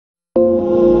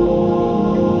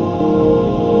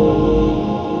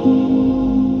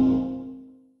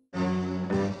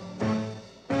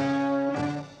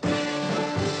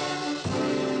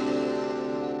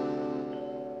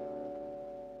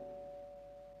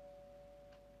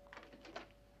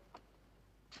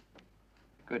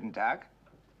Guten Tag.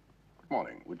 Good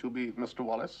morning. Would you be Mr.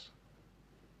 Wallace?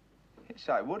 Yes,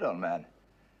 I would, old man.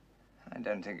 I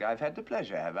don't think I've had the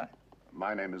pleasure, have I?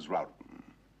 My name is Rowden.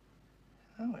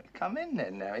 Oh, well, come in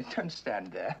then now. Don't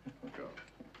stand there. Sure.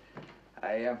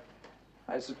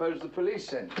 I suppose the police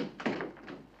sent you.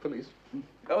 Police?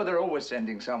 Oh, they're always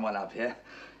sending someone up here.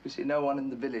 You see, no one in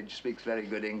the village speaks very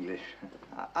good English.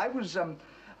 I was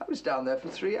down there for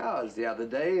 3 hours the other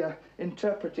day,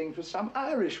 interpreting for some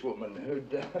Irish woman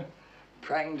who'd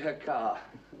pranged her car.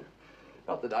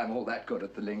 Not that I'm all that good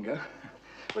at the lingo.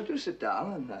 Well, do sit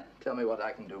down and tell me what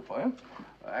I can do for you.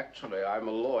 Actually, I'm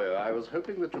a lawyer. I was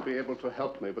hoping that you'd be able to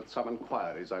help me with some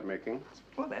inquiries I'm making.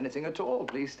 Well, anything at all,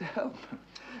 please to help.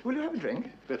 Will you have a drink?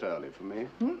 A bit early for me.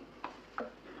 Hmm?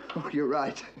 Oh, you're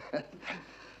right.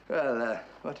 Well,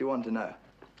 what do you want to know?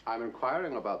 I'm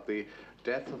inquiring about the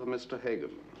death of a Mr.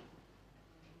 Hagen.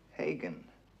 Hagen?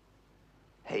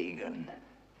 Hagen?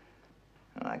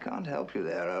 Well, I can't help you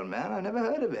there, old man. I've never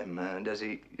heard of him.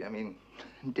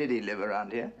 Did he live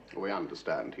around here? We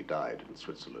understand he died in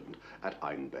Switzerland at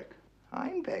Einbeck.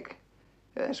 Einbeck?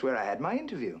 That's where I had my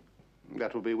interview.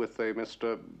 That will be with a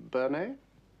Mr. Burney?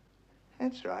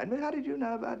 That's right. But how did you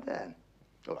know about that?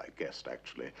 Well, I guessed,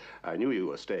 actually. I knew you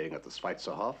were staying at the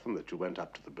Schweizerhof and that you went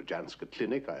up to the Brjanska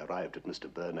clinic. I arrived at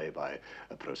Mr. Burney by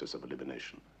a process of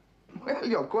elimination. Well,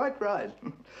 you're quite right.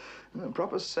 A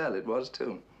proper sell it was,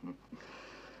 too.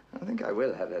 I think I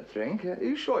will have that drink. Are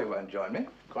you sure you won't join me?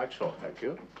 Quite sure, thank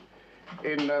you.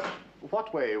 In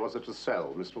what way was it a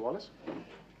sell, Mr. Wallace?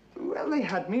 Well, they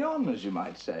had me on, as you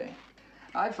might say.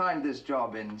 I find this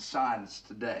job in Science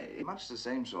Today much the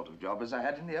same sort of job as I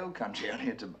had in the old country, only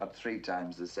it's about 3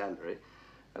 times the salary.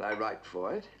 Well, I write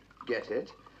for it, get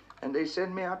it, and they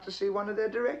send me out to see one of their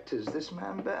directors, this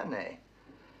man Burney.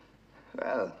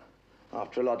 Well,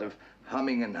 after a lot of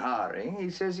humming and hawing, he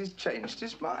says he's changed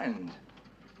his mind.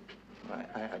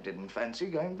 I didn't fancy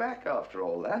going back after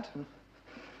all that.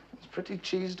 It's pretty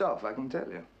cheesed off, I can tell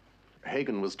you.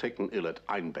 Hagen was taken ill at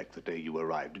Einbeck the day you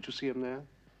arrived. Did you see him there?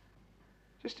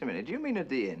 Just a minute. Do you mean at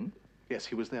the inn? Yes,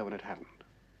 he was there when it happened.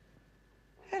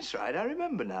 That's right. I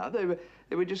remember now. They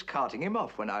were just carting him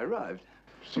off when I arrived.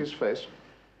 See his face?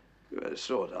 Well,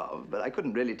 sort of, but I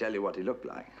couldn't really tell you what he looked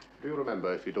like. Do you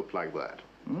remember if he looked like that?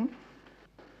 Hmm?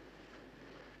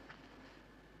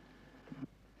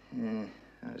 Yeah,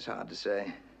 it's hard to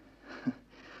say.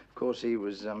 Of course, he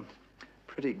was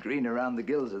pretty green around the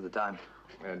gills at the time.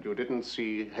 And you didn't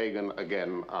see Hagen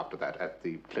again after that, at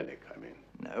the clinic, I mean?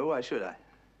 No, why should I?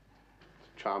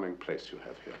 Charming place you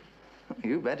have here.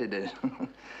 You bet it is.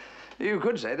 You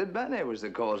could say that Burney was the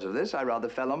cause of this. I rather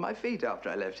fell on my feet after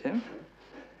I left him.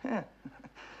 Yeah.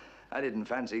 I didn't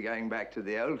fancy going back to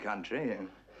the old country.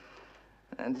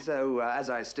 And so,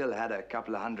 as I still had a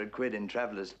couple of £100 in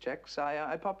traveller's checks,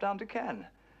 I popped down to Cannes.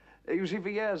 You see, for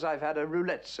years, I've had a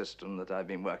roulette system that I've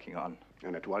been working on.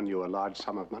 And it won you a large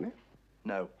sum of money?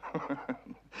 No.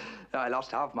 I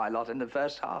lost half my lot in the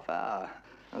first half hour.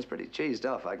 I was pretty cheesed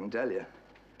off, I can tell you.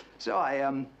 So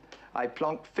I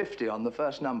plonked 50 on the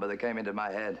first number that came into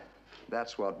my head.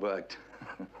 That's what worked.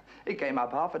 It came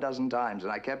up half a dozen times,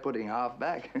 and I kept putting half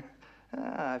back.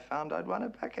 I found I'd won a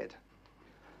packet.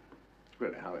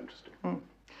 Really, how interesting.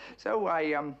 So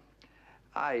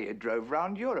I drove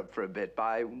round Europe for a bit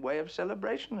by way of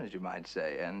celebration, as you might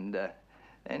say, and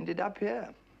ended up here.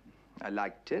 I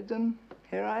liked it, and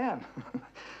here I am.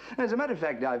 As a matter of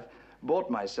fact, I've bought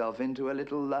myself into a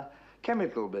little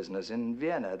chemical business in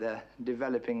Vienna. They're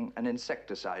developing an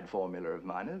insecticide formula of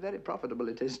mine, and very profitable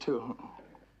it is, too.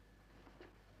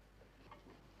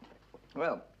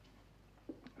 Well,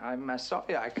 I'm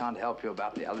sorry I can't help you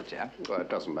about the other chap. Well, it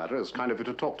doesn't matter. It's kind of you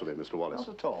to talk to me, Mr. Wallace.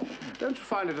 Not at all. Don't you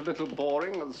find it a little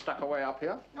boring and stuck away up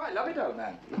here? Oh, I love it, old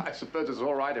man. I suppose it's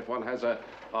all right if one has a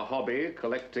hobby,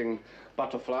 collecting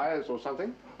butterflies or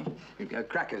something.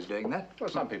 Cracker's doing that. Well,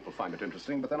 some people find it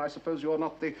interesting, but then I suppose you're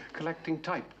not the collecting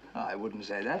type. I wouldn't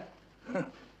say that.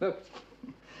 Look,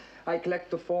 I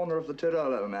collect the fauna of the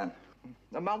Tyrol, old man.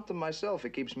 I mount them myself.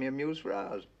 It keeps me amused for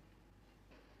hours.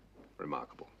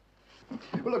 Remarkable.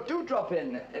 Well, look, do drop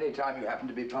in any time you happen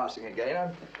to be passing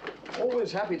again. I'm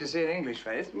always happy to see an English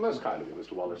face. Most kind of you,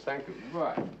 Mr. Wallace. Thank you.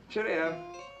 Right. Cheerio.